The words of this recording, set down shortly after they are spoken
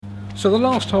So the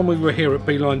last time we were here at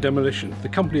Beeline Demolition, the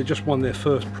company had just won their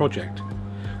first project.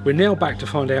 We're now back to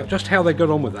find out just how they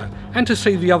got on with that and to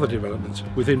see the other developments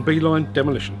within Beeline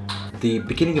Demolition. The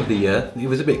beginning of the year, it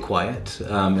was a bit quiet.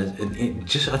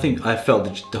 I think I felt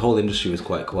that the whole industry was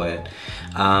quite quiet.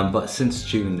 But since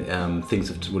June, things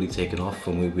have really taken off,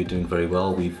 and we're doing very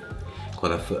well. We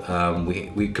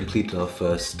completed our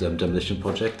first demolition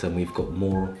project, and we've got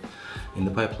more in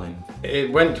the pipeline.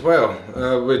 It went well.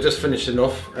 We're just finishing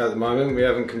off at the moment. We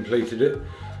haven't completed it.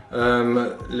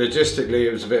 Logistically,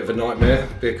 it was a bit of a nightmare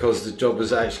because the job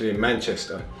was actually in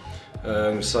Manchester.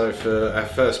 So for our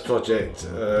first project,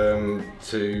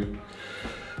 to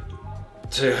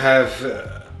have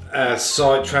our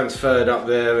site transferred up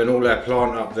there and all our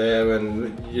plant up there,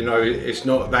 and you know, it's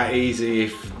not that easy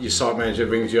if your site manager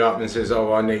rings you up and says,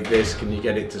 "Oh, I need this, can you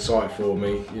get it to site for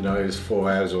me?" You know, it's 4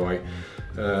 hours away.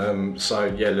 So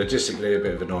yeah, logistically a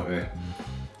bit of a nightmare.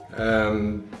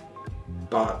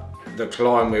 But the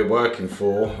client we're working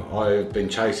for, I've been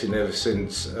chasing ever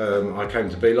since I came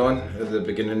to Beeline at the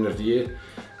beginning of the year.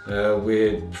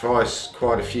 We'd priced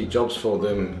quite a few jobs for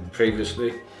them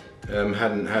previously,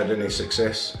 hadn't had any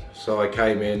success, so I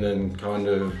came in and kind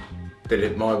of did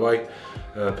it my way,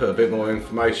 put a bit more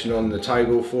information on the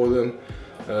table for them,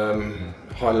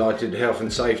 highlighted health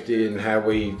and safety and how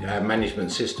our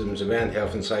management systems around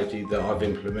health and safety that I've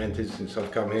implemented since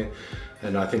I've come here,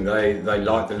 and I think they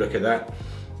like the look of that.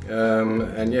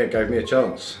 And yeah, gave me a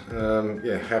chance.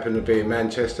 Yeah, happened to be in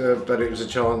Manchester, but it was a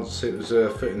chance, it was a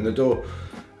foot in the door.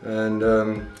 And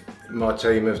my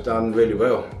team have done really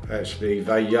well, actually.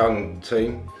 Very young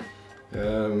team,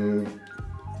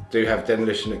 do have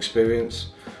demolition experience.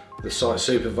 The site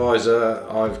supervisor,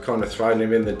 I've kind of thrown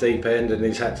him in the deep end and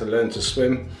he's had to learn to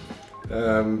swim.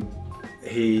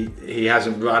 He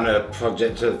hasn't run a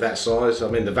project of that size. I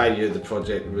mean, the value of the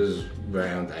project was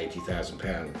around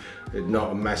 £80,000.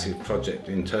 Not a massive project.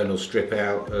 Internal strip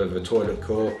out of a toilet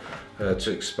core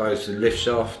to expose the lift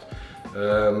shaft,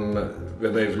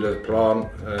 removal of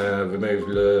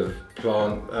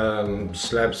plant,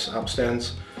 slabs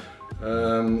upstands,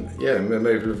 yeah,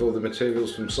 removal of all the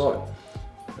materials from site.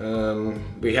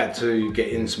 We had to get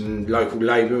in some local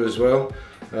labour as well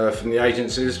from the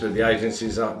agencies, but the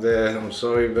agencies up there, I'm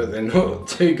sorry, but they're not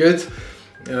too good.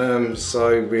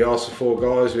 So we asked for 4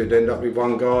 guys, we'd end up with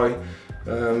 1 guy.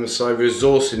 So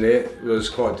resourcing it was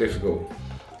quite difficult.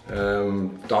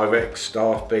 Direct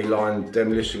staff, Beeline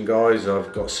Demolition guys,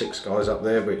 I've got 6 guys up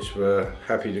there which were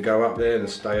happy to go up there and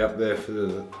stay up there for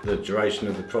the duration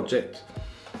of the project.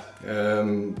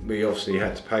 We obviously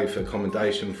had to pay for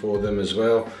accommodation for them as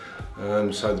well,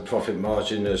 so the profit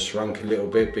margin has shrunk a little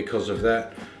bit because of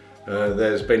that.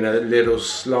 There's been a little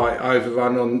slight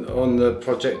overrun on the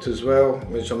project as well,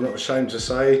 which I'm not ashamed to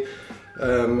say.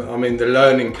 I mean, the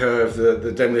learning curve that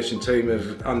the demolition team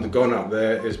have undergone up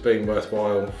there has been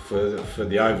worthwhile for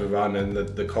the overrun and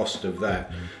the cost of that.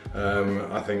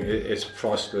 I think it's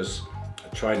priceless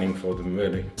training for them,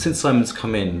 really. Since Simon's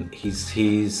come in, he's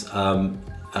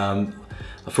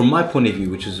from my point of view,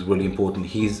 which is really important,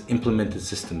 he's implemented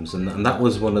systems, and that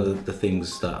was one of the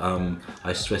things that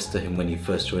I stressed to him when he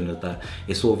first joined us, that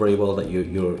it's all very well that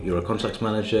you're a contracts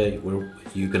manager,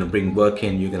 you're going to bring work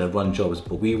in, you're going to run jobs,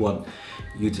 but we want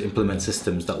you to implement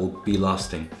systems that will be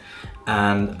lasting.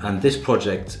 And this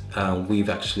project, we've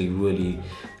actually really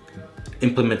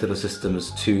implemented the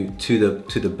systems to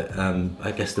the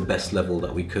I guess the best level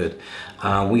that we could.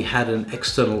 We had an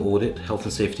external audit, health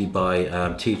and safety, by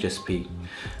THSP,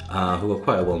 who are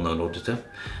quite a well-known auditor,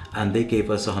 and they gave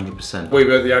us 100%. We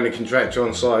were the only contractor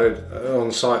on site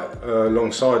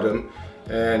alongside them,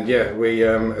 and yeah, we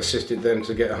assisted them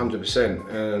to get 100%,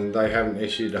 and they haven't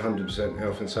issued a 100%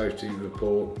 health and safety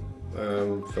report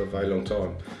for a very long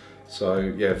time. So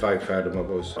yeah, very proud of my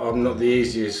boys. I'm not the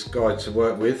easiest guy to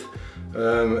work with,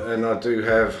 and I do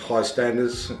have high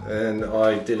standards, and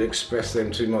I did express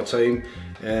them to my team,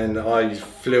 and I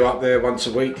flew up there once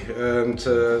a week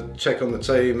to check on the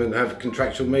team and have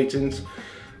contractual meetings,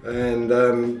 and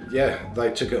yeah, they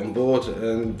took it on board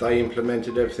and they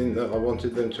implemented everything that I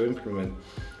wanted them to implement.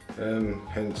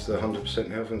 Hence the 100%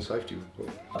 health and safety report.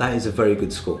 That is a very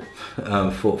good score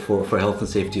for a health and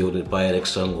safety audit by an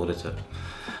external auditor.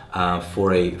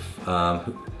 For a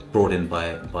brought in by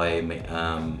a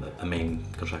main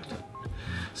contractor.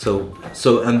 So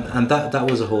that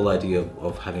was the whole idea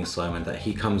of having Simon, that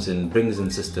he comes in, brings in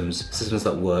systems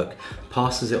that work,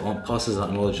 passes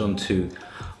that knowledge on to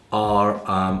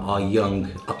our young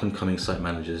up and coming site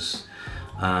managers,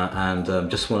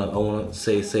 Just I want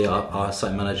to say our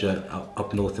site manager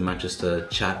up north in Manchester,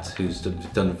 Chat, who's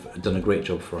done a great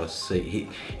job for us. So it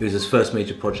was his first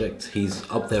major project. He's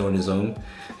up there on his own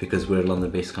because we're a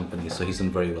London-based company, so he's done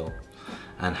very well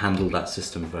and handled that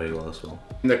system very well as well.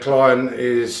 The client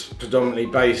is predominantly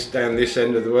based down this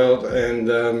end of the world, and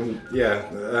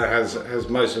has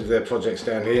most of their projects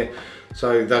down here.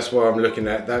 So that's what I'm looking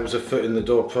at. That was a foot in the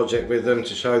door project with them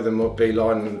to show them what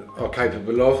Beeline are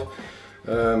capable of.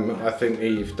 I think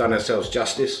we've done ourselves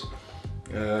justice,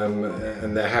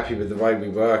 and they're happy with the way we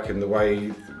work and the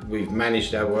way we've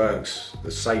managed our works,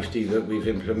 the safety that we've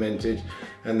implemented,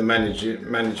 and the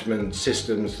management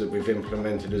systems that we've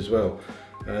implemented as well.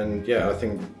 And yeah, I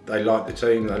think they like the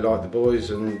team, they like the boys,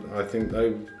 and I think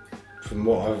they, from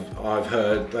what I've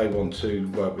heard, they want to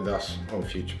work with us on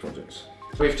future projects.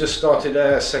 We've just started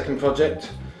our second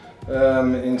project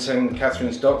in St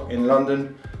Catherine's Dock in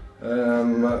London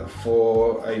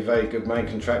for a very good main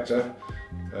contractor.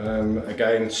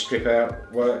 Again, strip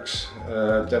out works,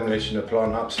 demolition of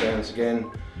plant upstairs again.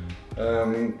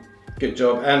 Good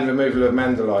job, and removal of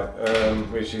mandolite,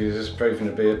 which is proven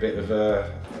to be a bit of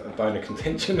a bone of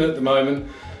contention at the moment.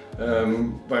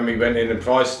 When we went in and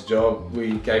priced the job,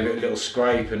 we gave it a little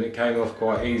scrape and it came off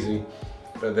quite easy.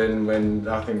 But then when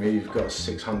I think we've got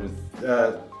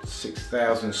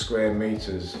 6,000 square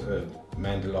metres of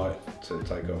mandolite to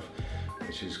take off,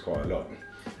 which is quite a lot,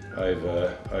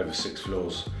 over 6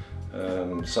 floors.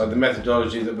 So the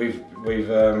methodology that we've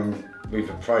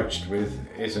approached with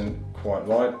isn't quite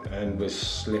right, and we're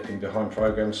slipping behind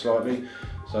program slightly.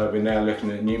 So we're now looking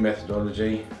at new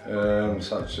methodology,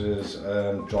 such as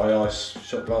dry ice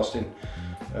shot blasting.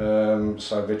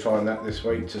 So we're trying that this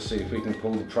week to see if we can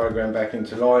pull the program back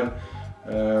into line.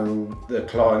 The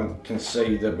client can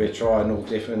see that we're trying all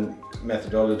different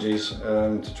methodologies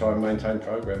to try and maintain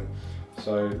program.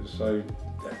 So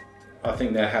I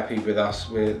think they're happy with us.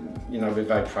 We're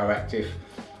very proactive.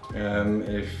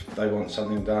 If they want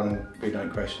something done, we don't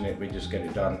question it, we just get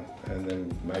it done, and then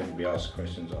maybe we ask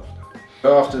questions after.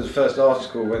 After the first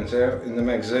article went out in the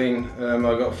magazine, I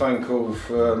got a phone call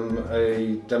from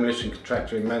a demolition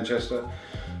contractor in Manchester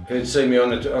who'd seen me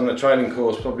on a training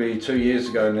course probably 2 years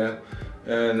ago now,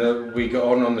 and we got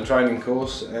on the training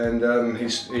course, and he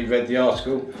read the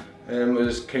article and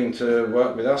was keen to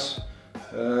work with us.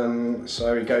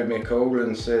 So he gave me a call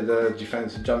and said, do you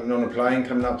fancy jumping on a plane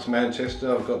coming up to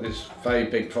Manchester? I've got this very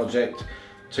big project,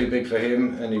 too big for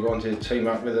him, and he wanted to team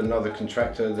up with another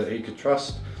contractor that he could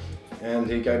trust. And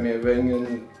he gave me a ring,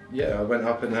 and yeah, I went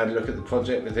up and had a look at the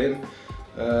project with him,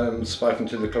 spoken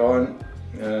to the client.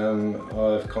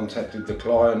 I've contacted the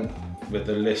client with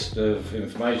a list of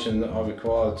information that I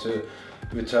require to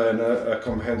return a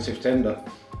comprehensive tender.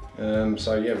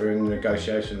 So yeah, we're in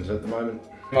negotiations at the moment.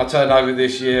 My turnover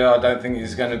this year, I don't think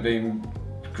is going to be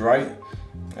great,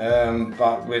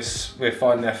 but we're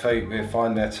finding our feet, we're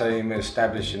finding our team, we're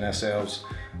establishing ourselves,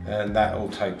 and that all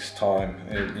takes time.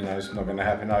 It's not going to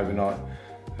happen overnight.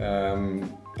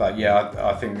 But yeah,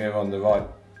 I think we're on the right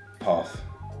path.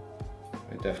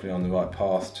 We're definitely on the right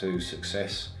path to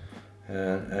success,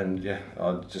 and yeah,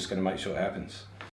 I'm just going to make sure it happens.